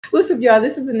What's up, y'all?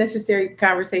 This is the Necessary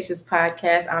Conversations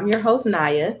podcast. I'm your host,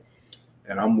 Naya.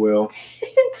 And I'm Will.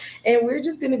 And we're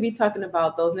just going to be talking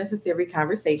about those necessary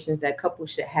conversations that couples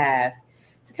should have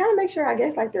to kind of make sure, I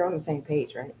guess, like they're on the same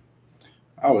page, right?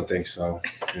 I would think so.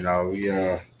 We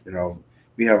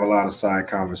have a lot of side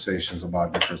conversations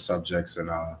about different subjects, and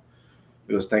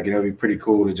we was thinking it'd be pretty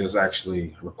cool to just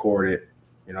actually record it,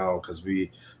 because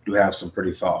we do have some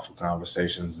pretty thoughtful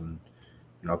conversations, and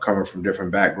coming from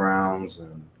different backgrounds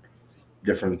and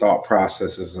different thought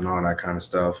processes and all that kind of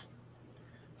stuff.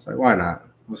 It's like, why not?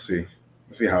 We'll see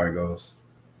how it goes.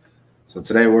 So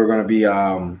today we're gonna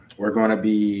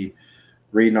be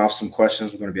reading off some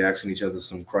questions. We're gonna be asking each other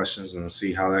some questions and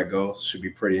see how that goes. Should be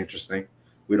pretty interesting.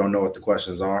 We don't know what the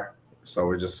questions are,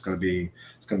 so it's gonna be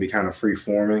kind of free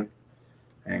forming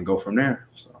and go from there.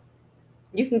 So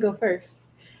you can go first.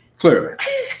 Clearly,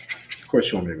 of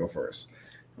course, you want me to go first.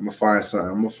 I'm gonna find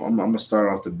something. I'm gonna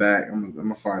start off the back. I'm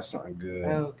gonna find something good.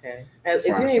 Okay. If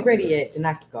you ain't ready yet, then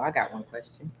I can go. I got one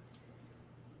question.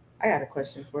 I got a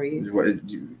question for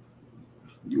you.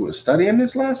 You were studying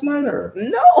this last night, or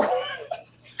no?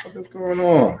 What is going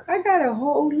on? I got a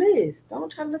whole list.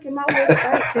 Don't try to look at my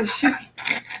website to shoot.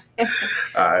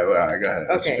 All right, well, I got it.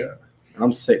 Okay.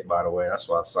 I'm sick, by the way. That's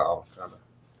why I sound kind of.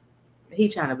 He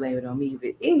trying to blame it on me,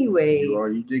 but anyways.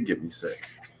 You did get me sick.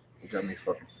 You got me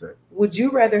fucking sick. Would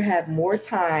you rather have more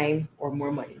time or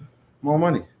more money? More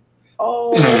money.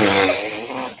 Oh.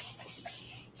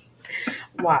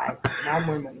 Why? Why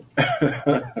more money?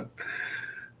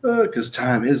 Because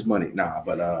time is money.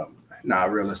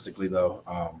 Realistically though,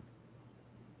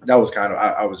 that was kind of.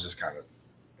 I was just kind of.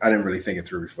 I didn't really think it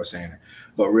through before saying it,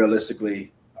 but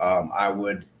realistically, I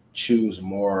would choose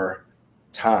more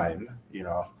time.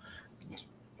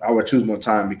 I would choose more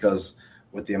time because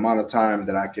with the amount of time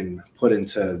that I can put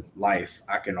into life,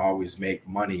 I can always make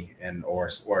money, or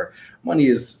money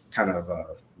is kind of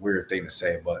a weird thing to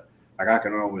say, but like I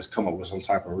can always come up with some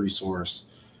type of resource,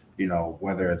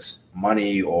 whether it's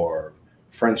money or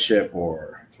friendship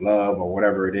or love or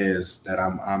whatever it is that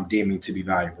I'm deeming to be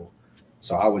valuable.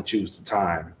 So I would choose the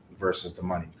time versus the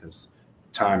money because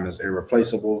time is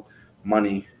irreplaceable.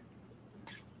 Money,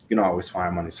 you can always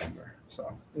find money somewhere.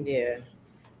 So yeah.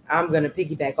 I'm going to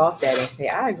piggyback off that and say,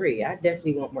 I agree. I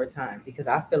definitely want more time because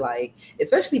I feel like,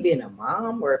 especially being a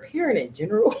mom or a parent in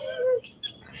general,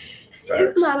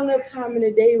 it's not enough time in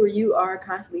a day where you are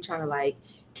constantly trying to like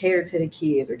cater to the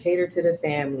kids or cater to the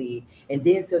family and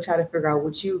then still try to figure out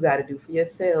what you got to do for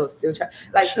yourself. Still try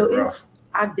I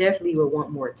definitely would want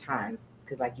more time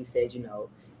because like you said,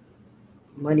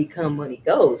 money come, money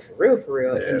goes for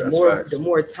real. Yeah, and the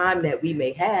more time that we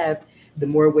may have, the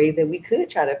more ways that we could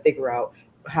try to figure out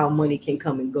how money can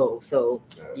come and go. So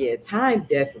yeah, time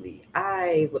definitely.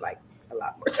 I would like a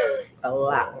lot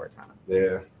more time.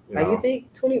 Yeah. You think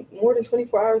more than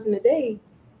 24 hours in a day,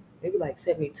 maybe like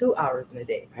 72 hours in a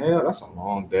day. Hell, that's a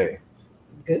long day.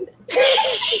 Good.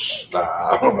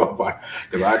 I don't know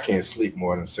because I can't sleep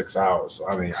more than 6 hours. So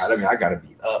I gotta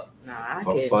be up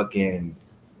for fucking,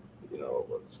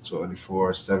 what's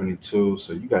 24, 72.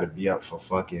 So you gotta be up for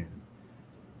fucking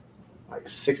like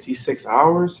 66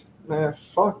 hours. Man,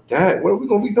 fuck that. What are we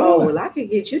gonna be doing? Oh, well, I could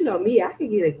get, me, I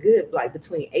could get a good, like,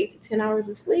 between 8 to 10 hours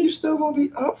of sleep. You still gonna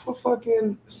be up for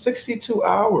fucking 62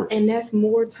 hours. And that's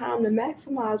more time to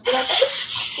maximize.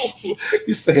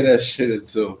 You say that shit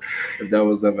until if that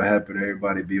was ever happen,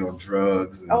 everybody be on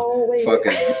drugs and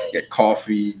fucking get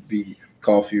coffee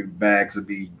bags would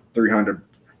be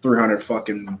 $300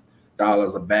 fucking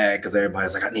dollars a bag because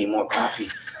everybody's like, I need more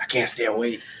coffee. I can't stay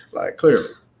awake. Like, clearly.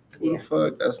 Yeah.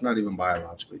 Fuck, that's not even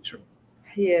biologically true.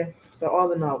 Yeah. So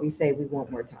all in all, we say we want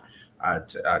more time.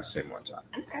 I'd say more time.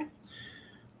 Okay.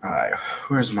 All right.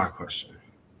 Where's my question?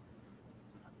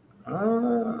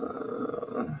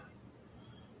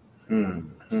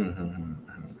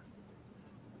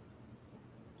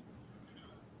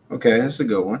 Okay, that's a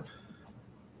good one.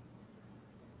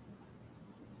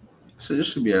 So this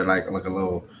should be like a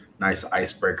little nice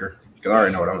icebreaker. Because I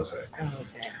already know what I'm gonna say.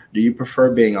 Okay. Do you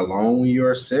prefer being alone when you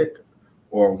are sick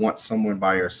or want someone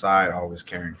by your side always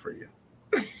caring for you?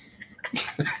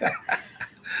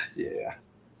 Yeah.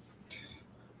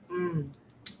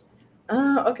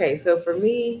 Okay, so for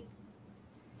me...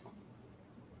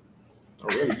 Oh,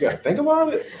 really? You got to think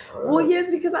about it? Well, yes,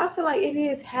 because I feel like it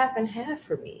is half and half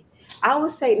for me. I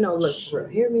would say, no, look, bro,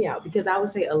 hear me out. Because I would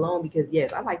say alone because,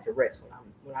 yes, I like to rest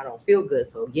when I don't feel good.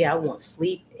 So, yeah, I want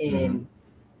sleep and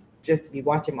just to be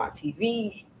watching my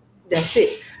TV. That's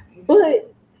it.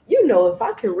 But, if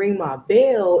I could ring my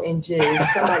bell and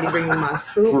just somebody bring me my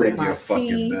soup and my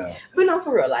tea. But no,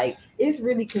 for real, like, it's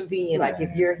really convenient. Like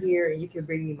if you're here and you can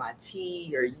bring me my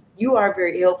tea, or you are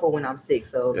very helpful when I'm sick.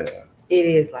 So it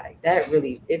is like that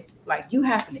really. If like you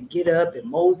happen to get up and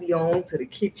mosey on to the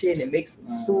kitchen and make some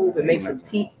soup and make some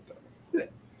tea,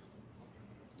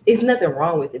 it's nothing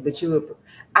wrong with it. But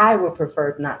I would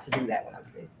prefer not to do that when I'm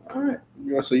sick. All right.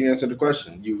 So you answered the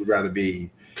question. You would rather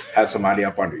have somebody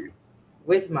up under you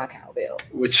with my cowbell.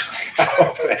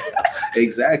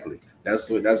 Exactly. That's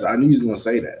I knew you was gonna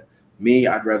say that. Me,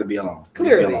 I'd rather be alone.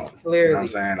 Clearly. You know what I'm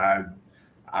saying?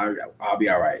 I'll be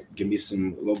all right. Give me a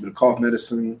little bit of cough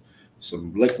medicine,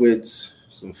 some liquids,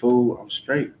 some food. I'm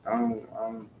straight. I don't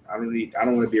want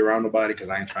to be around nobody because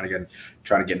I ain't trying to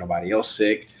get nobody else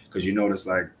sick. Because you notice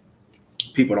like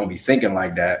people don't be thinking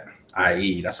like that.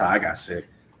 I.e., that's how I got sick.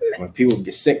 When people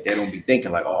get sick, they don't be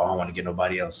thinking like, oh, I don't want to get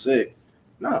nobody else sick.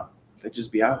 No, they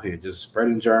just be out here just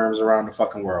spreading germs around the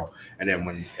fucking world. And then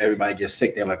when everybody gets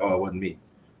sick, they're like, oh, it wasn't me.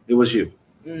 It was you.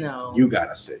 No. You got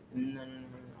us sick. No.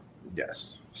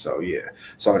 Yes. So, yeah.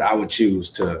 So I would choose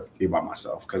to be by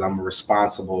myself because I'm a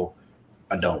responsible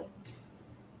adult.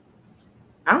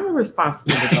 I'm a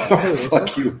responsible adult, too.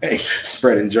 Fuck you. Hey,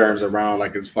 spreading germs around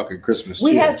like it's fucking Christmas.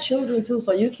 We have children, too,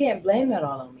 so you can't blame that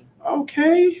all on me.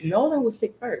 Okay. Nolan was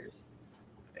sick first.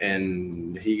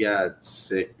 And he got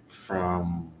sick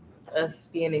from us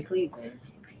being in Cleveland.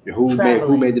 Who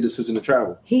made the decision to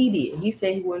travel? He did. He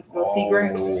said he wanted to go see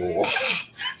Grandma.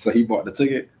 So he bought the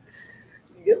ticket?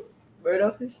 Yep. Right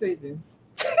off his savings.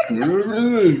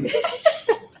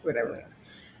 Whatever.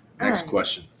 Next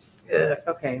question.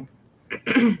 Okay. She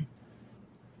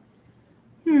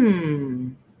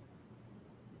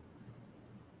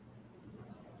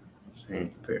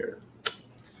ain't prepared.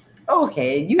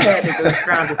 Okay, you had to go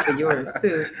grounded for yours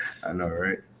too. I know,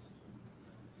 right?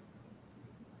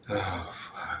 Oh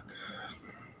fuck.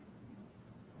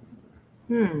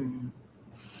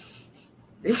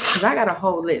 Because I got a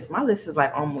whole list. My list is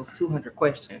like almost 200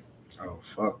 questions. Oh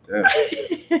fuck that.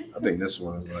 I think this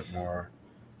one is like more.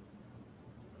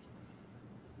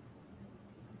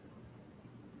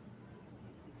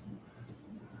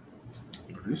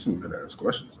 These some good ass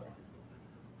questions though.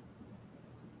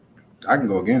 I can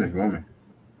go again if you want me.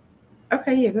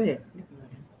 Okay, yeah, go ahead.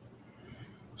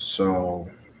 So,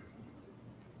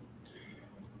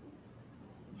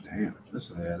 damn, this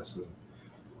is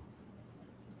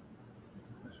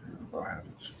about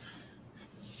having.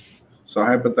 So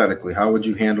hypothetically, how would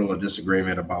you handle a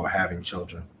disagreement about having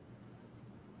children?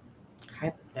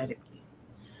 Hypothetically.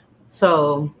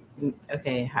 So,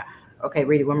 okay,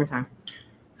 read it one more time.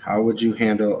 How would you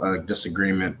handle a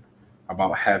disagreement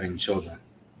about having children?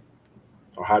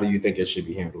 Or how do you think it should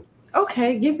be handled?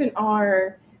 Okay, given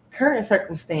our current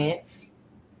circumstance.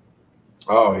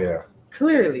 Oh, yeah.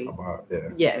 Clearly.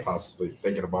 Yes. Possibly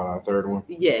thinking about our third one.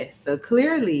 Yes. So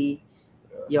clearly,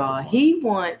 y'all, he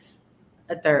wants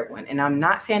a third one. And I'm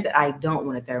not saying that I don't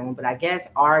want a third one, but I guess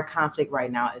our conflict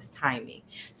right now is timing.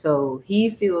 So he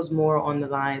feels more on the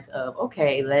lines of,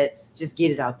 okay, let's just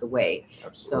get it out the way.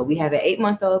 Absolutely. So we have an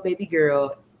 8-month-old baby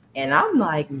girl. And I'm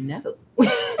like, no.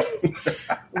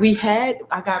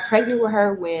 I got pregnant with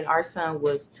her when our son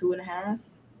was 2.5.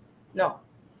 No.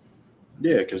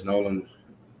 Yeah, because Nolan.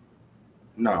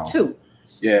 No. 2.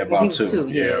 Yeah, about 2.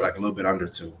 Yeah, like a little bit under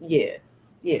 2. Yeah.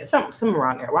 Yeah, something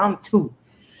around there, around 2.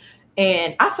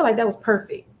 And I feel like that was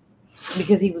perfect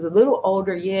because he was a little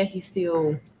older. Yeah, he's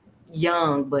still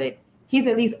young, but he's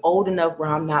at least old enough where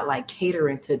I'm not like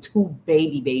catering to 2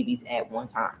 babies at one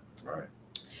time. Right.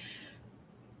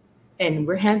 And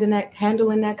we're handling that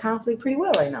conflict pretty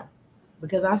well right now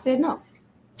because I said no.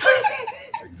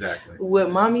 Exactly.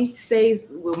 What mommy says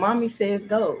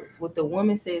goes. What the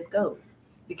woman says goes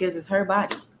because it's her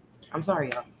body. I'm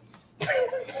sorry, y'all.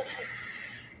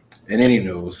 In any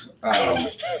news, in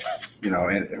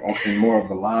more of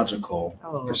the logical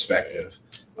perspective,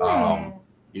 why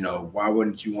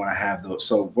wouldn't you want to have those?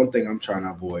 So one thing I'm trying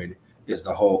to avoid is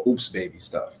the whole oops baby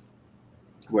stuff,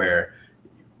 where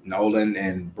Nolan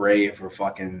and Brave are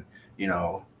fucking,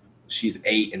 she's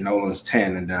 8 and Nolan's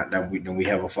 10, and then we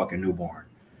have a fucking newborn.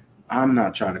 I'm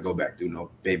not trying to go back through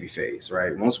no baby phase,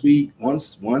 right? Once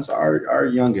our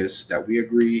youngest that we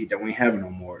agree that we ain't having no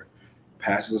more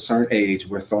passes a certain age,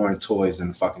 we're throwing toys in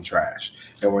the fucking trash,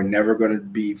 and we're never gonna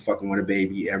be fucking with a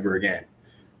baby ever again.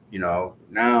 Now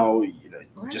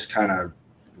just kind of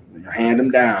hand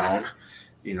them down.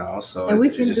 So and we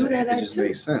can do that. It just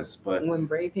makes sense. But when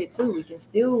Brave hit 2, we can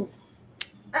still.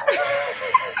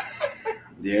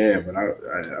 Yeah, but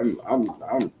I'm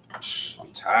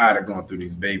tired of going through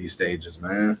these baby stages,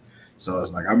 man. So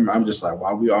it's like I'm just like,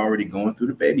 while we already going through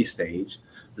the baby stage,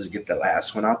 let's get the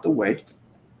last one out the way.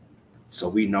 So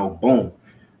we know, boom,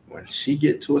 when she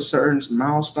get to a certain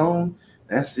milestone,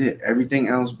 that's it. Everything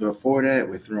else before that,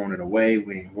 we're throwing it away.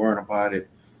 We ain't worrying about it.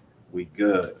 We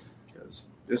good. Because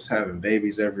just having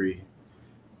babies every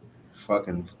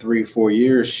fucking 3-4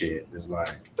 years shit is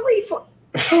like 2.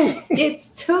 It's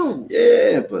 2.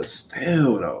 Yeah, but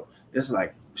still though, it's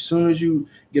like as soon as you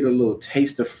get a little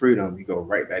taste of freedom, you go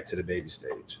right back to the baby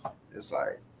stage. It's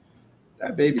like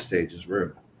that baby stage is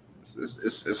real.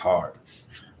 It's hard.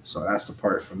 So that's the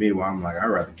part for me where I'm like, I'd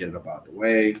rather get it up out the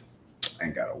way. I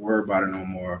ain't gotta worry about it no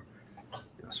more.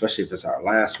 Especially if it's our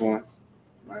last one.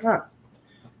 Why not?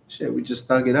 Shit, we just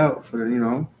thug it out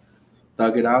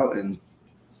thug it out, and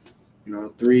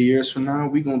 3 years from now,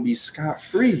 we gonna be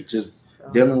scot-free just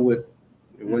dealing with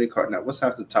what do you call it now? What's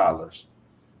after toddlers?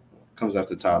 Comes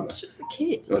after toddlers? It's just a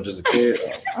kid. Oh, just a kid?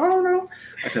 I don't know.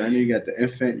 Okay, I know you got the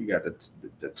infant, you got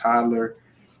the toddler.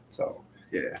 So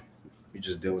yeah, we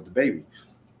just deal with the baby.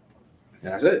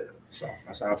 And that's it. So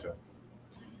that's how I feel.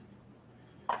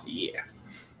 Yeah.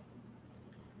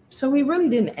 So we really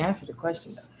didn't answer the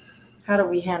question though. How do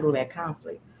we handle that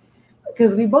conflict?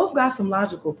 Because we both got some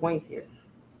logical points here.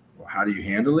 Well, how do you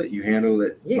handle it? You handle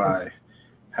it by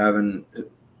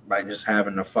just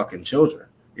having the fucking children.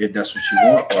 If that's what you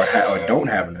want, or don't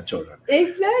having the children.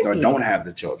 Exactly. Or don't have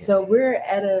the children. So we're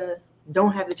at a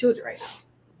don't have the children right now.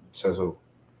 Says who?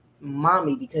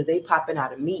 Mommy, because they popping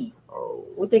out of me. Oh.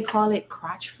 What they call it?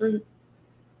 Crotch fruit?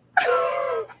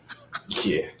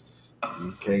 Yeah.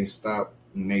 You can't stop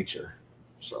nature.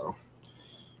 So.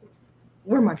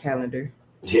 Where's my calendar?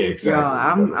 Yeah, exactly.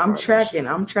 Y'all, I'm tracking.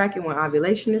 I'm tracking when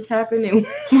ovulation is happening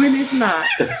and when it's not.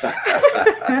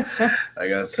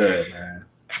 Like I said, man,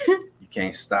 you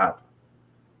can't stop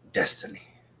destiny.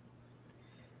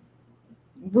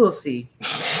 We'll see.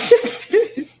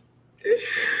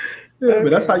 Yeah, but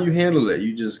that's how you handle it.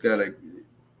 You just gotta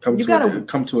come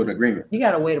to an agreement. You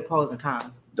gotta weigh the pros and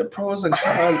cons. The pros and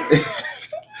cons.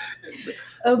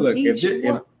 Look,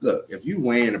 if you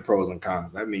weighing the pros and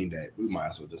cons, that means that we might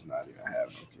as well just not even have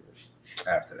no kids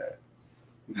after that.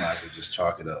 We might as well just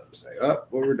chalk it up and say, well,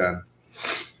 we're done.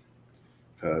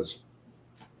 Because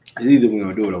it's either we're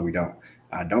going to do it or we don't.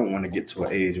 I don't want to get to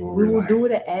an age where we will do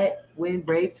it at when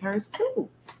Brave turns 2.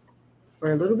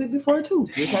 Or a little bit before 2.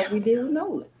 Just like we did with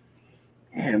Nolan.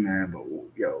 Yeah, man. But,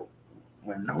 yo,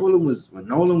 when Nolan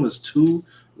was 2,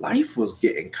 life was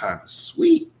getting kind of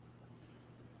sweet.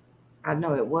 I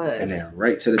know it was. And then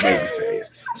right to the baby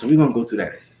phase. So we're gonna go through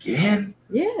that again?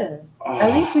 Yeah. Oh.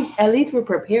 At least we're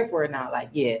prepared for it now. Like,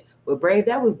 yeah, with Brave,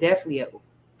 that was definitely a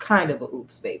kind of a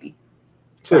oops, baby.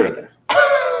 Clearly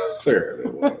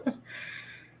it was.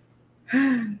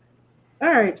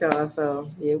 All right, y'all. So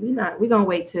yeah, we gonna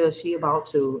wait till she about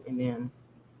 2 and then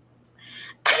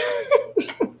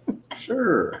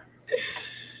Sure.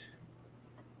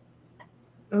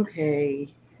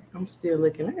 Okay. I'm still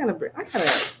looking. I gotta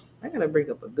bring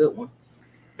up a good one.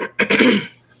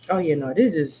 Oh yeah, no,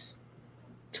 this is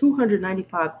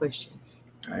 295 questions.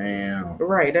 Damn.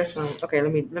 Right, that's okay.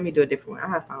 Let me do a different one. I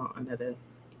have found another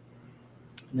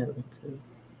one too.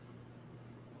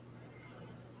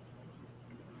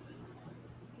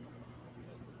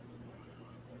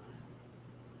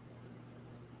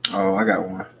 Oh, I got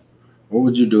one. What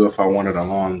would you do if I wanted a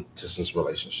long distance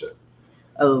relationship?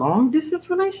 A long distance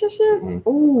relationship? Mm-hmm.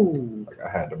 Ooh. Like I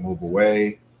had to move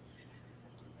away.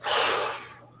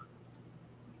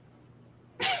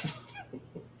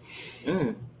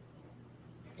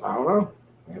 I don't know.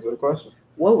 Answer the question.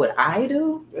 What would I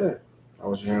do? Yeah. How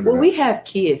would you handle that? We have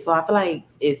kids, so I feel like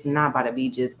it's not about to be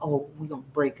just, we're gonna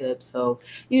break up. So,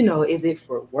 is it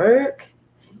for work?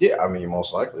 Yeah, I mean,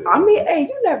 most likely. I mean, hey,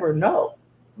 you never know.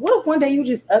 What if one day you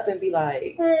just up and be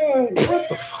like, what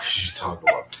the fuck are you talking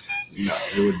about? No,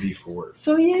 it would be for work.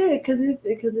 So yeah, because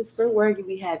it's for work and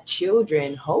we have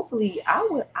children. Hopefully,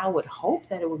 I would hope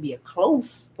that it would be a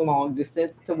close long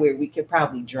distance to where we could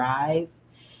probably drive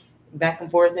back and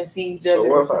forth and see each other.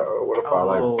 So what if I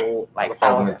like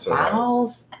 1,000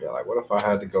 miles? Like what if I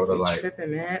had to go to like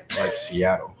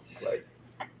Seattle? Like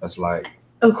that's like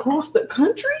across the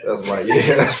country? That's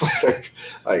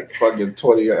like fucking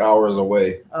 20 hours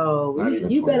away. Oh,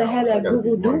 you better have that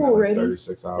Google Duo ready.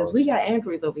 36 hours. Because we got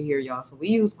Androids over here, y'all. So we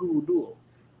use Google Duo.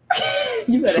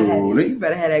 You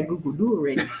better have that Google Duo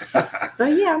ready. So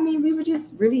yeah, I mean, we would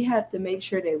just really have to make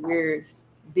sure that we're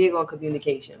big on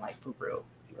communication, like for real.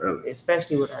 Really?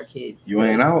 Especially with our kids. You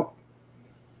ain't out?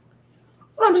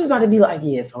 Well, I'm just about to be like,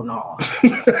 yeah, so no.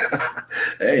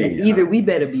 Hey. Either we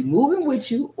better be moving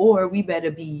with you or we better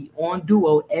be on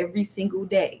Duo every single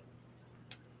day.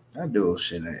 That Duo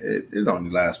shit, it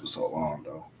only lasts for so long,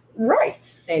 though. Right.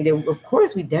 And then, of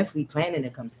course, we definitely planning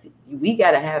to come see you. We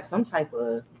got to have some type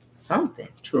of something.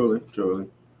 Truly.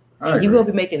 And you're gonna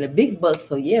be making the big bucks,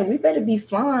 so yeah, we better be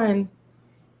flying,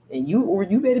 and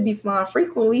you better be flying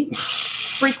frequently.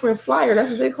 Frequent flyer, that's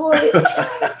what they call it.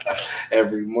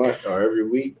 Every month or every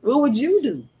week. What would you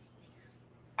do?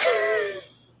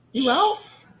 You out?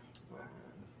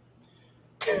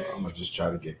 I'm gonna just try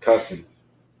to get custody.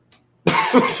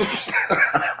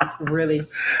 Really?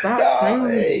 Stop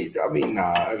playing.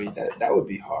 That would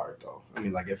be hard though. I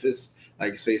mean, like if it's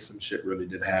like say some shit really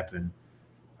did happen,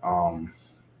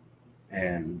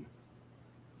 and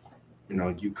you know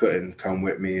you couldn't come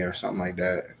with me or something like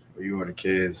that, or you or the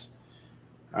kids.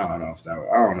 I don't know if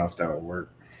that would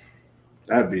work.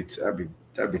 That'd be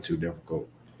too difficult.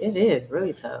 It is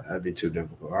really tough. That'd be too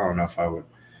difficult. I don't know if I would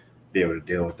be able to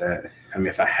deal with that. I mean,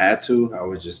 if I had to, I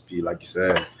would just be like you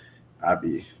said. I'd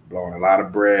be blowing a lot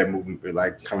of bread, moving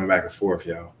like coming back and forth,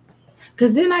 yo.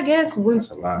 Because then I guess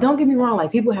don't get me wrong,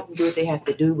 like people have to do what they have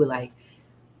to do, but like,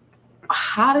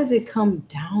 how does it come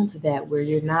down to that where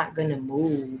you're not gonna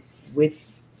move with,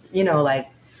 like.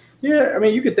 Yeah, I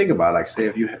mean, you could think about it, like, say,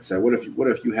 what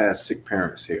if you had sick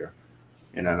parents here,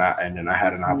 and then I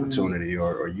had an opportunity,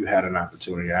 or you had an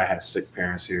opportunity. I had sick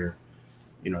parents here,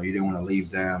 you didn't want to leave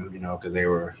them, because they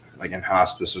were like in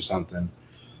hospice or something.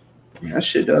 I mean, that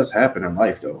shit does happen in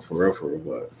life, though, for real.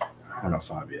 But I don't know if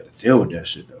I'd be able to deal with that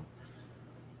shit, though.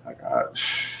 Like,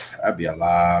 I'd be a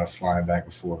lot of flying back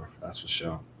and forth. That's for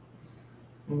sure.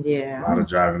 Yeah. A lot of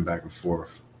driving back and forth.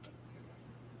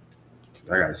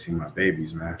 I gotta see my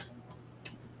babies, man.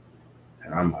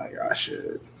 And I'm like,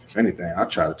 if anything, I'll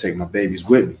try to take my babies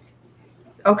with me.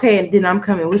 Okay, and then I'm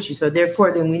coming with you. So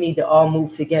therefore, then we need to all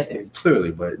move together.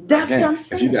 Clearly, but that's what I'm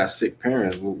saying. If you got sick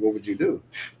parents, what would you do?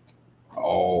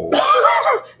 Oh.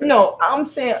 No, I'm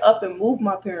saying up and move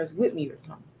my parents with me or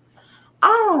something. I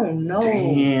don't know.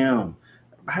 Damn.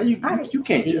 How you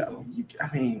can't do that? I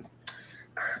mean,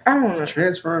 I don't know.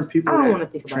 Transferring people. I don't want to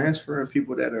think about transferring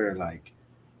people that are like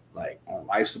on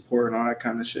life support and all that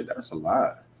kind of shit. That's a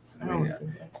lot. I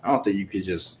don't think you could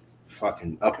just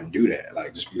fucking up and do that.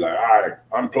 Like, just be like, all right,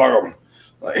 unplug them.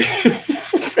 Like,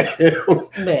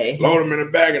 load them in the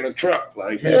back of the truck.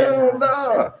 Like, hell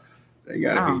no. They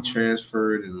gotta be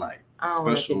transferred in like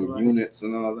special units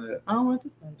and all that. I don't want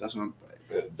to.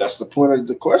 That's the point of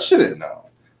the question now.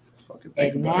 Fucking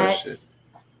think and about that's that shit.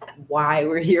 Why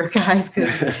we're here, guys. Because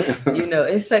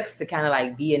it sucks to kind of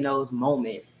like be in those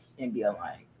moments and be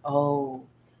like, oh,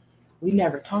 we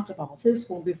never talked about this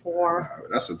one before.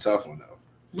 That's a tough one though.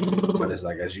 But it's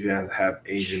like as you have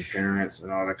aging parents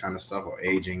and all that kind of stuff, or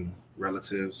aging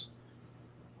relatives.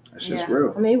 That's just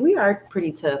real. I mean, we are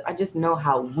pretty tough. I just know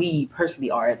how we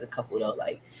personally are as a couple, though.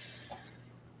 Like,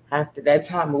 after that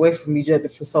time away from each other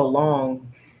for so long,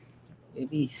 it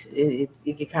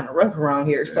get kind of rough around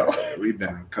here. So we've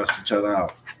been cussing each other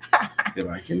out. You're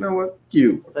like, you know what?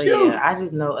 I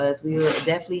just know us. We will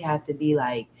definitely have to be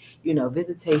like,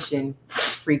 visitation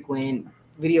frequent,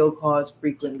 video calls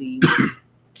frequently.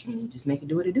 Just make it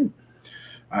do what it do.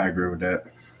 I agree with that.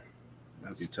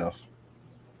 That'd be tough.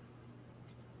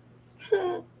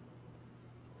 I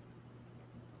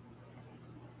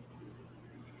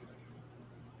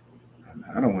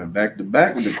done went back to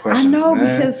back with the questions. I know,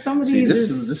 man. Because some of these.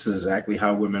 This is exactly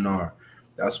how women are.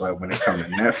 That's why when it comes to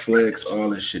Netflix, all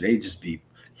this shit, they just be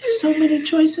so many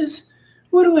choices.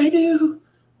 What do I do?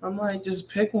 I'm like, just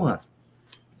pick one.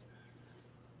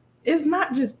 It's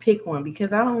not just pick one,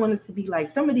 because I don't want it to be like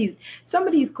some of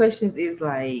these questions is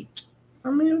like,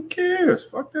 I mean, who cares?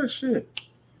 Fuck that shit.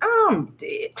 I'm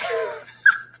dead.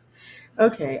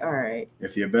 Okay, all right.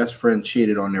 If your best friend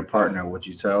cheated on their partner, would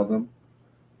you tell them?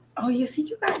 Oh, yeah, see,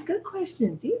 you got good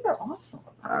questions. These are awesome.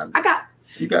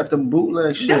 You got them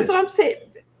bootleg shit. That's what I'm saying.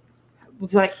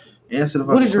 It's like, answer the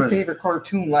what is your favorite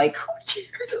cartoon? Like, who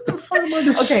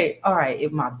cares? Okay, all right.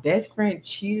 If my best friend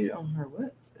cheated on her,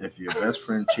 what? If your best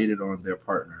friend cheated on their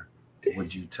partner,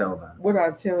 would you tell them? Would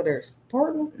I tell their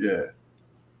partner? Yeah.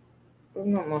 That's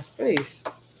not my space.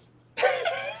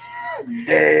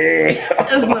 Damn.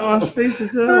 That's not my space to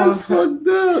tell. That's fucked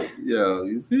up. Yo,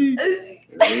 you see?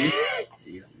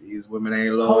 These women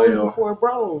ain't loyal. Hoes before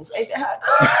bros. Ain't that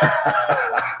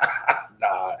hot?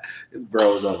 Nah, it's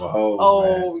bros over hoes.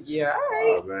 Oh, man. Yeah. All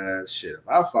right. Oh, man. Shit. If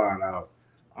I find out,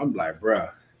 I'm like,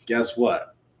 bruh, guess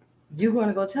what? You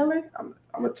gonna go tell her? I'm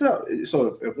gonna tell.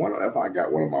 So if I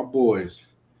got one of my boys,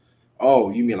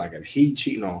 oh, you mean like if he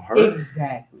cheating on her?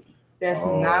 Exactly. That's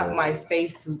not my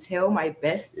space to tell my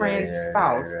best friend's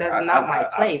spouse. That's not my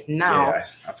place. Now,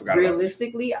 I forgot.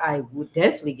 Realistically, I would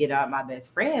definitely get out my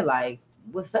best friend. Like,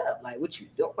 what's up? Like, what you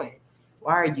doing?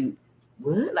 Why are you?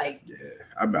 What? Like,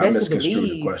 I misconstrued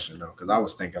the question though, because I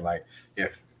was thinking like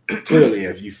if clearly,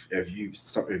 if your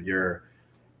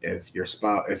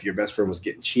best friend was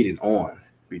getting cheated on, it'd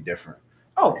be different.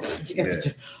 Oh, Yeah.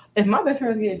 if my best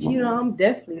friend's getting cheated on, I'm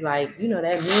definitely like,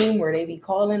 that meme where they be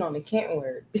calling on the Karen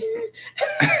word.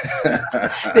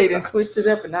 They done switched it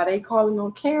up and now they calling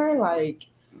on Karen. Like,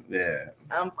 yeah.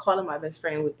 I'm calling my best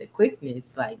friend with the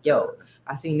quickness. Like, yo,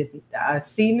 I seen this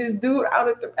dude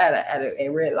out at a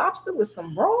Red Lobster with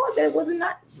some broad that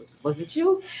wasn't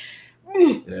you.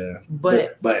 Yeah.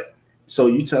 But so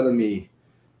you telling me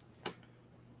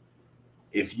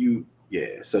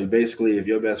so basically if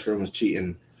your best friend was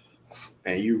cheating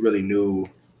and you really knew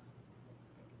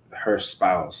her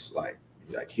spouse, like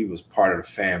he was part of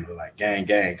the family, like gang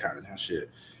kind of shit,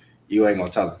 you ain't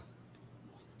gonna tell him.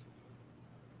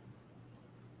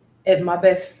 If my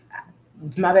best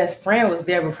friend was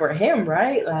there before him,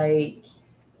 right? Like,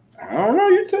 I don't know.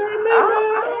 You telling me,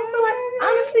 I don't feel like,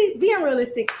 honestly, being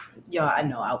realistic, I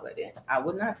know I wouldn't. I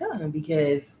would not tell him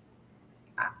because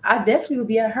I definitely would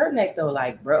be at her neck though.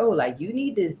 Like, bro, like you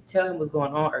need to tell him what's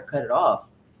going on or cut it off.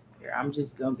 I'm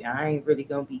just gonna be. I ain't really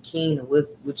gonna be keen on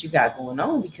what you got going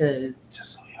on because.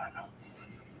 Just so y'all know.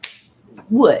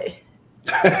 What?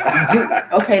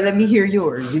 Okay, let me hear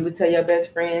yours. You would tell your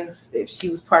best friends if she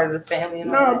was part of the family.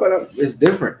 And no, but it's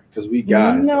different because we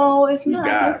guys. No, it's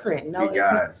not different. No, we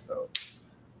guys though.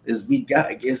 It's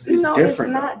different. It's not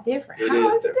different. How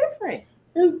is it different?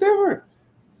 It's different.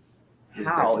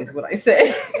 How is what I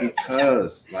said?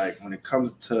 Because like when it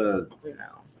comes to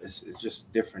it's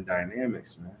just different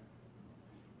dynamics, man.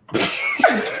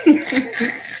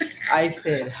 I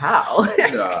said how?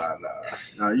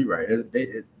 No, you're right.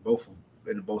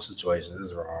 In both situations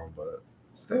is wrong, but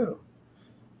still,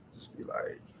 just be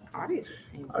like, I'll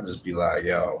just be like,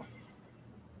 yo.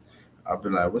 I'll be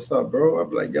like, what's up, bro? I'll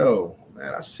be like, yo,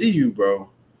 man, I see you, bro.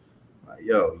 Like,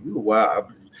 yo, you a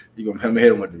wild. You gonna have me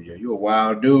hit him with you? You a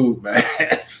wild dude, man.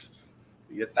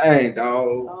 Do your thing, dog.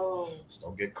 Oh. Just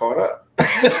don't get caught up.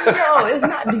 No, it's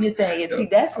not do your thing. And see,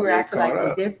 that's where I feel like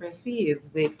the difference is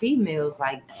with females.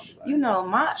 Like,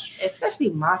 especially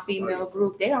my female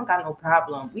group, they don't got no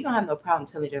problem. We don't have no problem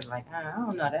telling each other like, I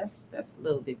don't know, that's a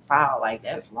little bit foul. Like,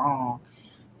 that's wrong.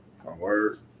 My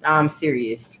word. I'm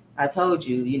serious. I told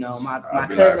you, my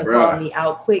cousin called me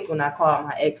out quick when I called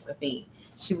my ex a fiend.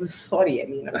 She was salty at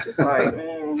me, and I'm just like,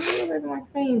 man, he was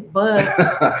like fiend. But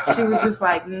she was just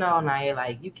like, no, Naya,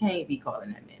 like you can't be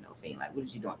calling that man no fiend. Like, what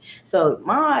is you doing? So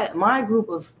my group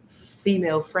of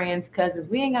female friends, cousins,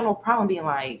 we ain't got no problem being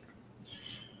like,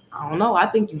 I don't know, I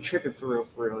think you tripping for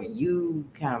real, and you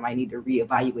kind of might need to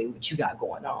reevaluate what you got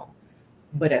going on.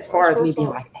 But as far as me being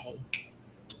like, hey,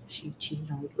 she cheated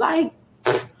on me, like,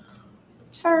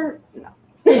 sir, no.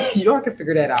 Y'all can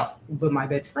figure that out. But my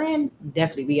best friend,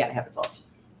 definitely, we gotta have a talk.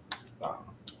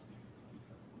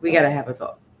 We gotta have a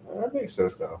talk. That makes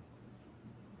sense though.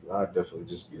 I'd definitely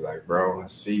just be like, bro, I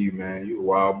see you, man. You a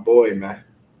wild boy, man.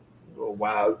 You a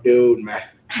wild dude, man.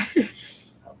 I'm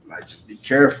like, just be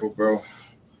careful, bro.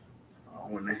 I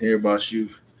don't want to hear about you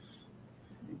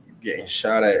getting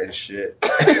shot at and shit.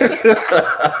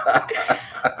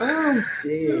 Oh,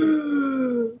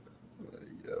 dude.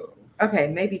 Okay,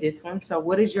 maybe this one. So,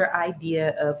 what is your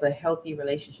idea of a healthy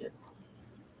relationship?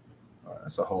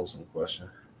 That's a wholesome question.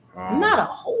 Not a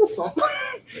wholesome.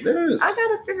 It is. I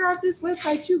gotta figure out this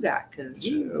website you got because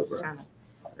I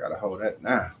gotta hold that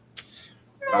now.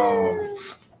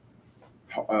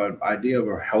 Idea of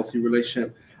a healthy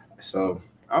relationship. So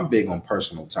I'm big on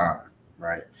personal time,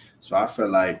 right? So I feel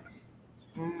like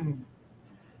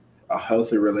a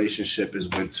healthy relationship is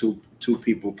when two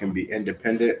people can be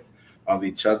independent of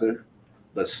each other,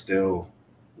 but still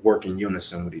work in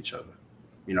unison with each other.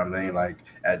 You know what I mean? Like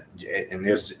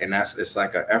it's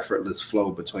like an effortless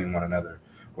flow between one another.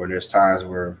 Where there's times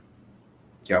where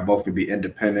y'all both can be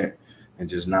independent and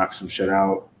just knock some shit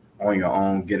out on your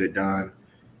own, get it done,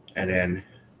 and then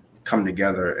come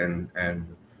together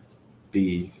and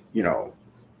be, in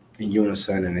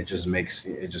unison, and it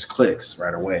just clicks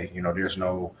right away. There's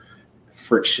no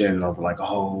friction of like,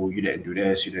 oh, you didn't do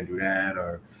this, you didn't do that,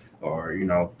 or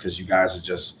because you guys are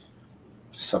just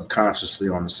subconsciously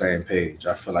on the same page.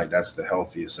 I feel like that's the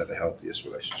healthiest of the healthiest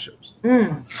relationships.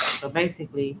 So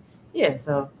basically, yeah.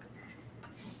 So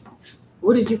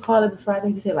what did you call it before? I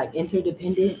think you said like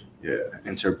interdependent. Yeah,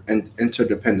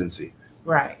 interdependency.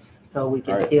 Right. So we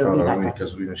can still be like,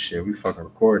 because we fucking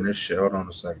recording this shit. Hold on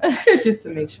a second. Just to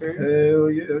make sure. Hell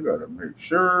yeah, I gotta make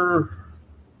sure.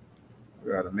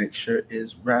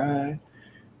 It's right.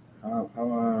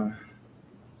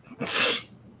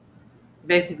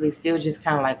 Basically, still just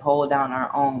kind of like hold down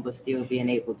our own, but still being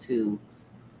able to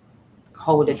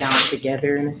hold it down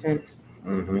together in a sense.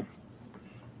 Mm-hmm.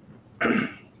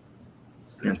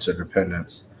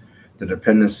 Interdependence. The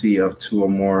dependency of two or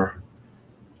more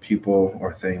people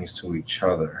or things to each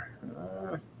other.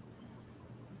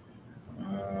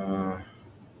 Uh,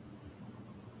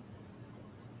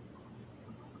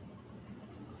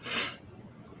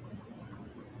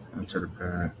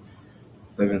 Interdependent.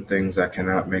 Living things that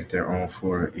cannot make their own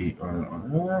food or eat.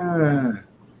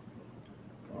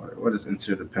 What is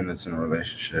interdependence in a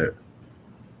relationship?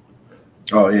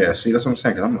 Oh yeah, see that's what I'm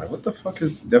saying. 'Cause I'm like, what the fuck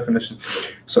is the definition?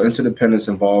 So interdependence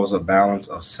involves a balance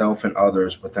of self and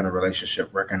others within a relationship,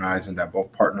 recognizing that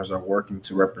both partners are working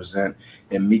to represent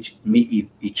and meet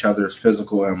each other's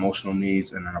physical and emotional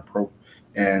needs in an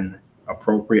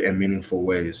appropriate and meaningful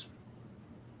ways.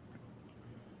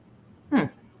 Hmm.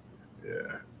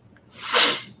 Yeah,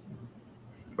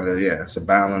 but yeah, it's a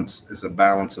balance. It's a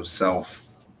balance of self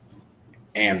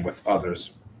and with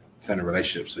others within a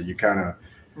relationship. So you kind of,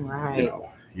 you Right. know,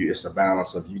 it's a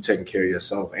balance of you taking care of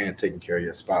yourself and taking care of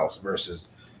your spouse versus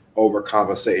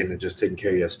overcompensating and just taking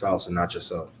care of your spouse and not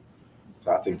yourself.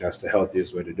 So I think that's the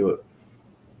healthiest way to do it.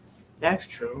 That's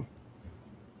true.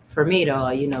 For me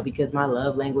though, because my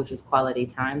love language is quality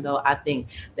time though, I think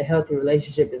the healthy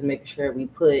relationship is making sure we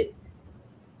put,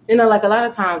 like a lot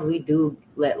of times we do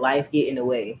let life get in the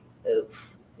way of,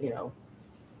 you know,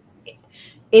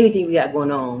 anything we got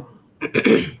going on.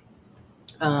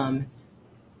 um,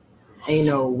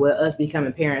 and with us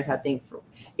becoming parents, I think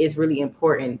it's really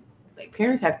important. Like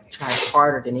parents have to try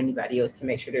harder than anybody else to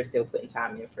make sure they're still putting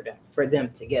time in for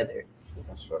them together.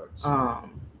 That's facts.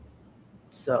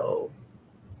 So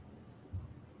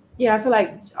yeah, I feel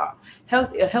like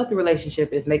a healthy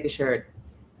relationship is making sure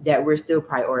that we're still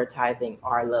prioritizing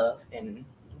our love and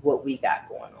what we got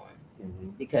going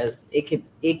on, because it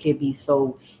could be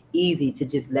so easy to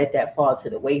just let that fall to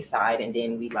the wayside, and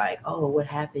then we like, oh, what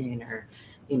happened, or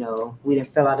we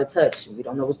didn't fell out of touch, we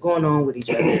don't know what's going on with each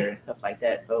other and stuff like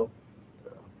that. So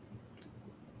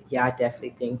yeah, I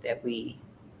definitely think that we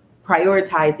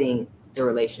prioritizing the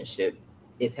relationship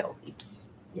is healthy.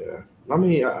 Yeah, I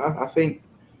mean, I think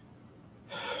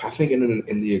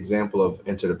in the example of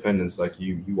interdependence, like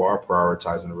you are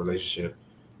prioritizing a relationship,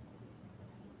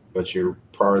 but you're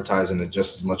prioritizing it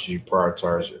just as much as you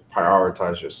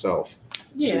prioritize yourself. So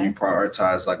Yeah. you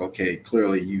prioritize like, okay,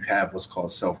 clearly you have what's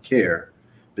called self care,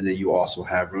 but then you also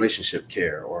have relationship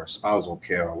care or spousal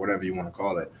care or whatever you want to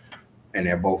call it, and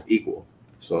they're both equal.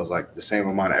 So it's like the same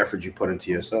amount of effort you put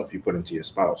into yourself, you put into your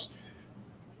spouse.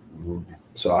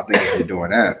 So I think if you're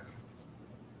doing that,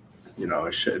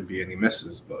 it shouldn't be any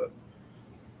misses. But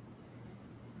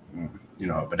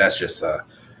but that's just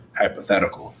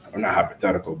hypothetical, or not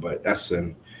hypothetical, but that's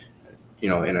in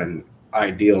an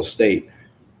ideal state.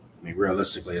 I mean,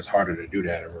 realistically, it's harder to do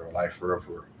that in real life, for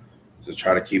real, to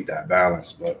try to keep that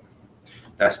balance. But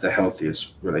that's the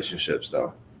healthiest relationships,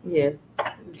 though. Yes.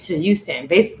 To you saying,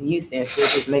 basically, you saying, so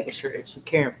just making sure that you're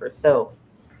caring for self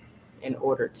in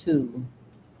order to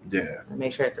Yeah.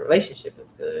 make sure that the relationship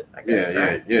is good. I guess,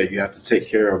 right? Yeah. You have to take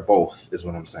care of both, is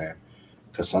what I'm saying.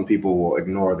 Because some people will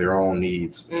ignore their own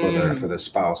needs for their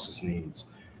spouse's needs,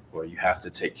 or you have to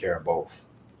take care of both.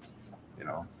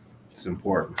 It's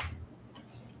important.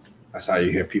 That's how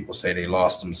you hear people say they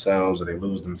lost themselves or they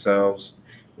lose themselves.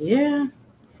 Yeah.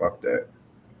 Fuck that.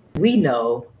 We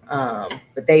know,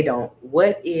 but they don't.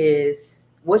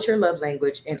 What's your love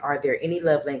language, and are there any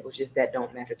love languages that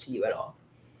don't matter to you at all?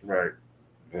 Right.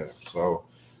 Yeah. So,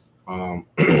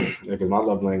 because my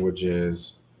love language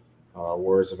is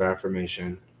words of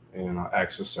affirmation and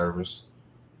acts of service.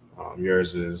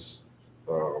 Yours is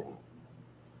um,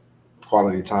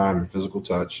 quality time and physical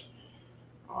touch.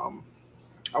 Um,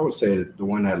 I would say the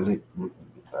one that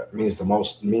means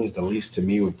the least to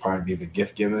me would probably be the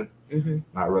gift giving. Mm-hmm.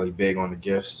 Not really big on the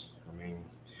gifts. I mean,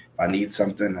 if I need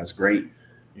something, that's great.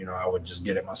 I would just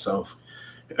get it myself.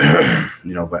 But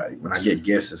when I get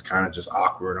gifts, it's kind of just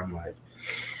awkward. I'm like,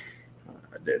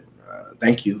 I did.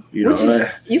 Thank you. You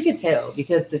can tell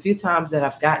because the few times that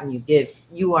I've gotten you gifts,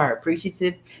 you are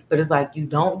appreciative, but it's like you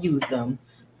don't use them.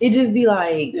 It just be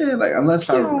like, yeah, like unless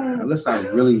I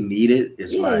really need it,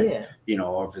 it's yeah.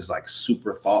 Or if it's like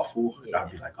super thoughtful, Yeah.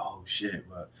 I'd be like, oh shit.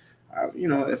 But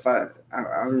if I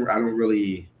don't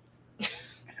really.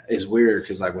 It's weird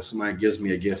because like when somebody gives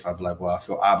me a gift, I'd be like, well, I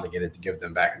feel obligated to give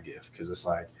them back a gift because it's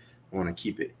like I want to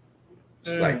keep it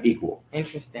like equal.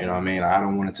 Interesting. You know what I mean? I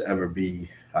don't want it to ever be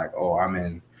like, oh, I'm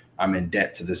in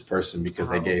debt to this person because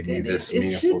they gave me this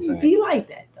meaningful thing. It shouldn't be like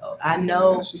that though. I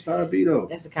know. That's just how it be though.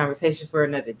 That's a conversation for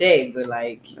another day, but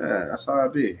like, yeah, that's how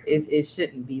it be. It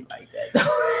shouldn't be like that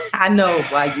though. I know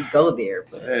why you go there,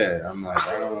 but yeah, I'm like,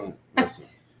 I don't listen.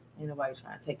 Ain't nobody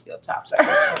trying to take you up top, sir.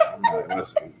 I'm like,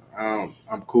 listen,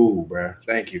 I'm cool, bro.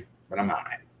 Thank you. but I'm all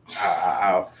right.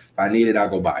 If I need it, I'll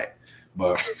go buy it.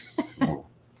 But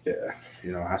yeah,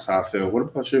 that's how I feel. What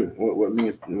about you?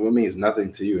 What means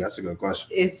nothing to you? That's a good question.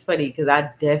 It's funny because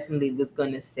I definitely was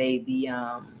gonna say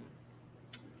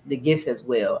the gifts as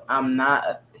well. I'm not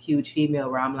a huge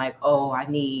female where I'm like, oh, I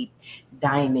need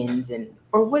diamonds and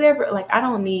or whatever. Like I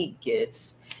don't need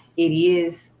gifts. It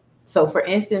is so for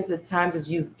instance, the times that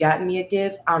you've gotten me a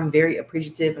gift, I'm very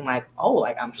appreciative and like, oh,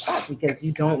 like I'm shocked because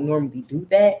you don't normally do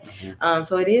that. Mm-hmm.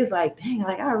 So it is like, dang,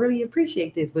 like I really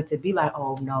appreciate this. But to be like,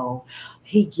 oh no,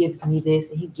 he gives me this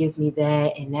and he gives me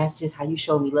that, and that's just how you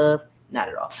show me love. Not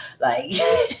at all. Like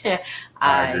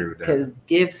I agree with that. Because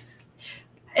gifts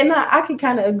and I can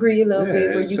kind of agree a little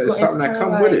bit where it's you go. something that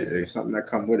come like, with it. It's something that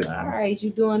come with it. All right, you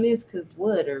doing this because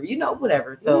what, or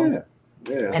whatever. So,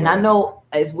 yeah. And I know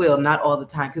as well, not all the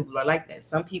time people are like that.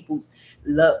 Some people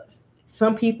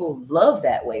love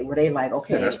that way where they like,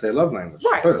 okay, that's their love language,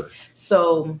 right? Clearly.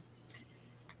 So.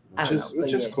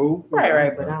 Which is cool.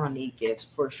 Right. But I don't need gifts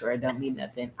for sure. It don't mean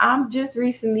nothing. I'm just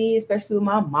recently, especially with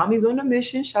my Mommy's on a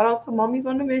Mission. Shout out to Mommy's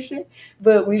on a Mission.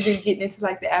 But we've been getting into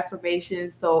like the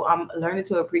affirmations. So I'm learning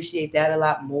to appreciate that a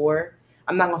lot more.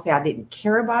 I'm not going to say I didn't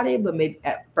care about it, but maybe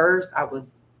at first I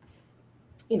was,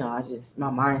 my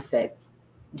mindset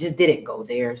just didn't go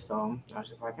there. So I was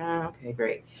just like, okay,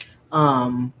 great.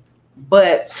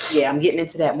 But yeah, I'm getting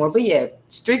into that more. But yeah,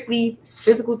 strictly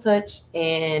physical touch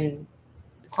and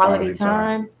quality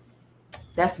time,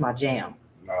 that's my jam.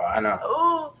 No, I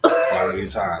know. Quality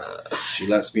time. She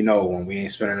lets me know when we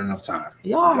ain't spending enough time.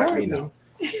 Y'all let me know.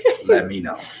 Let me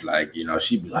know. Like,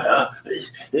 she'd be like,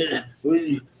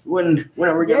 when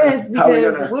are we gonna? Yes,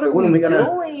 because what are we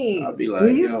doing? I'll be like, do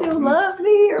you still love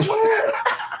me or what?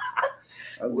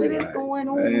 What is going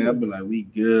on? Man, I'll be like, we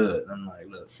good. I'm like,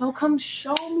 look. So come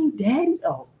show me, daddy.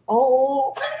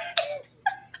 Oh.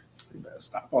 You better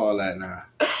stop all that now.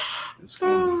 It's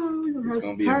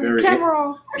gonna be turn the camera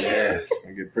off. Yeah, it's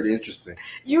gonna get pretty interesting.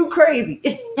 You crazy.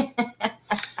 But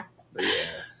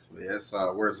it's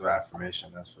words of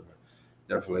affirmation. That's for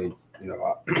definitely,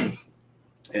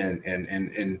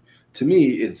 and to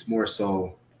me, it's more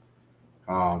so,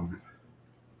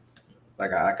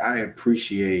 like I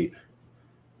appreciate,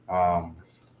 I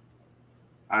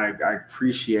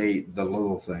appreciate the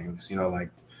little things, like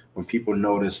when people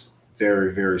notice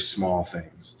very, very small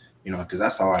things, because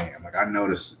that's how I am. Like I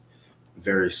notice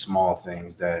very small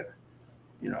things that,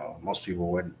 most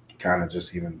people wouldn't kind of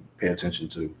just even pay attention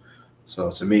to. So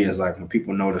to me, it's like when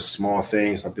people notice small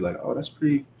things, I'll be like, oh, that's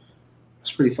pretty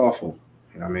thoughtful.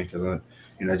 You know what I mean? Because,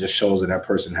 it just shows that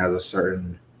person has a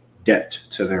certain depth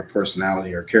to their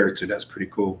personality or character. That's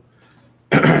pretty cool.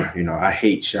 I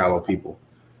hate shallow people.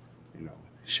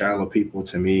 Shallow people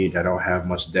to me that don't have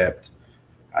much depth.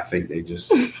 I think they just,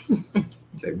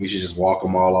 that we should just walk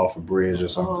them all off a bridge or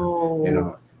something.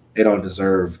 Oh. They don't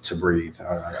deserve to breathe.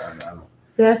 I don't.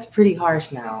 That's pretty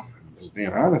harsh now. Just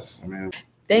being honest. I mean.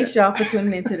 Thanks, y'all, for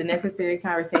tuning into the Necessary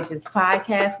Conversations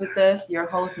podcast with us, your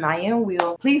host, Naya and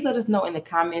Will. Please let us know in the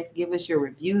comments. Give us your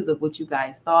reviews of what you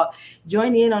guys thought.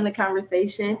 Join in on the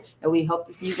conversation, and we hope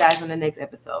to see you guys on the next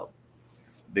episode.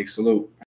 Big salute.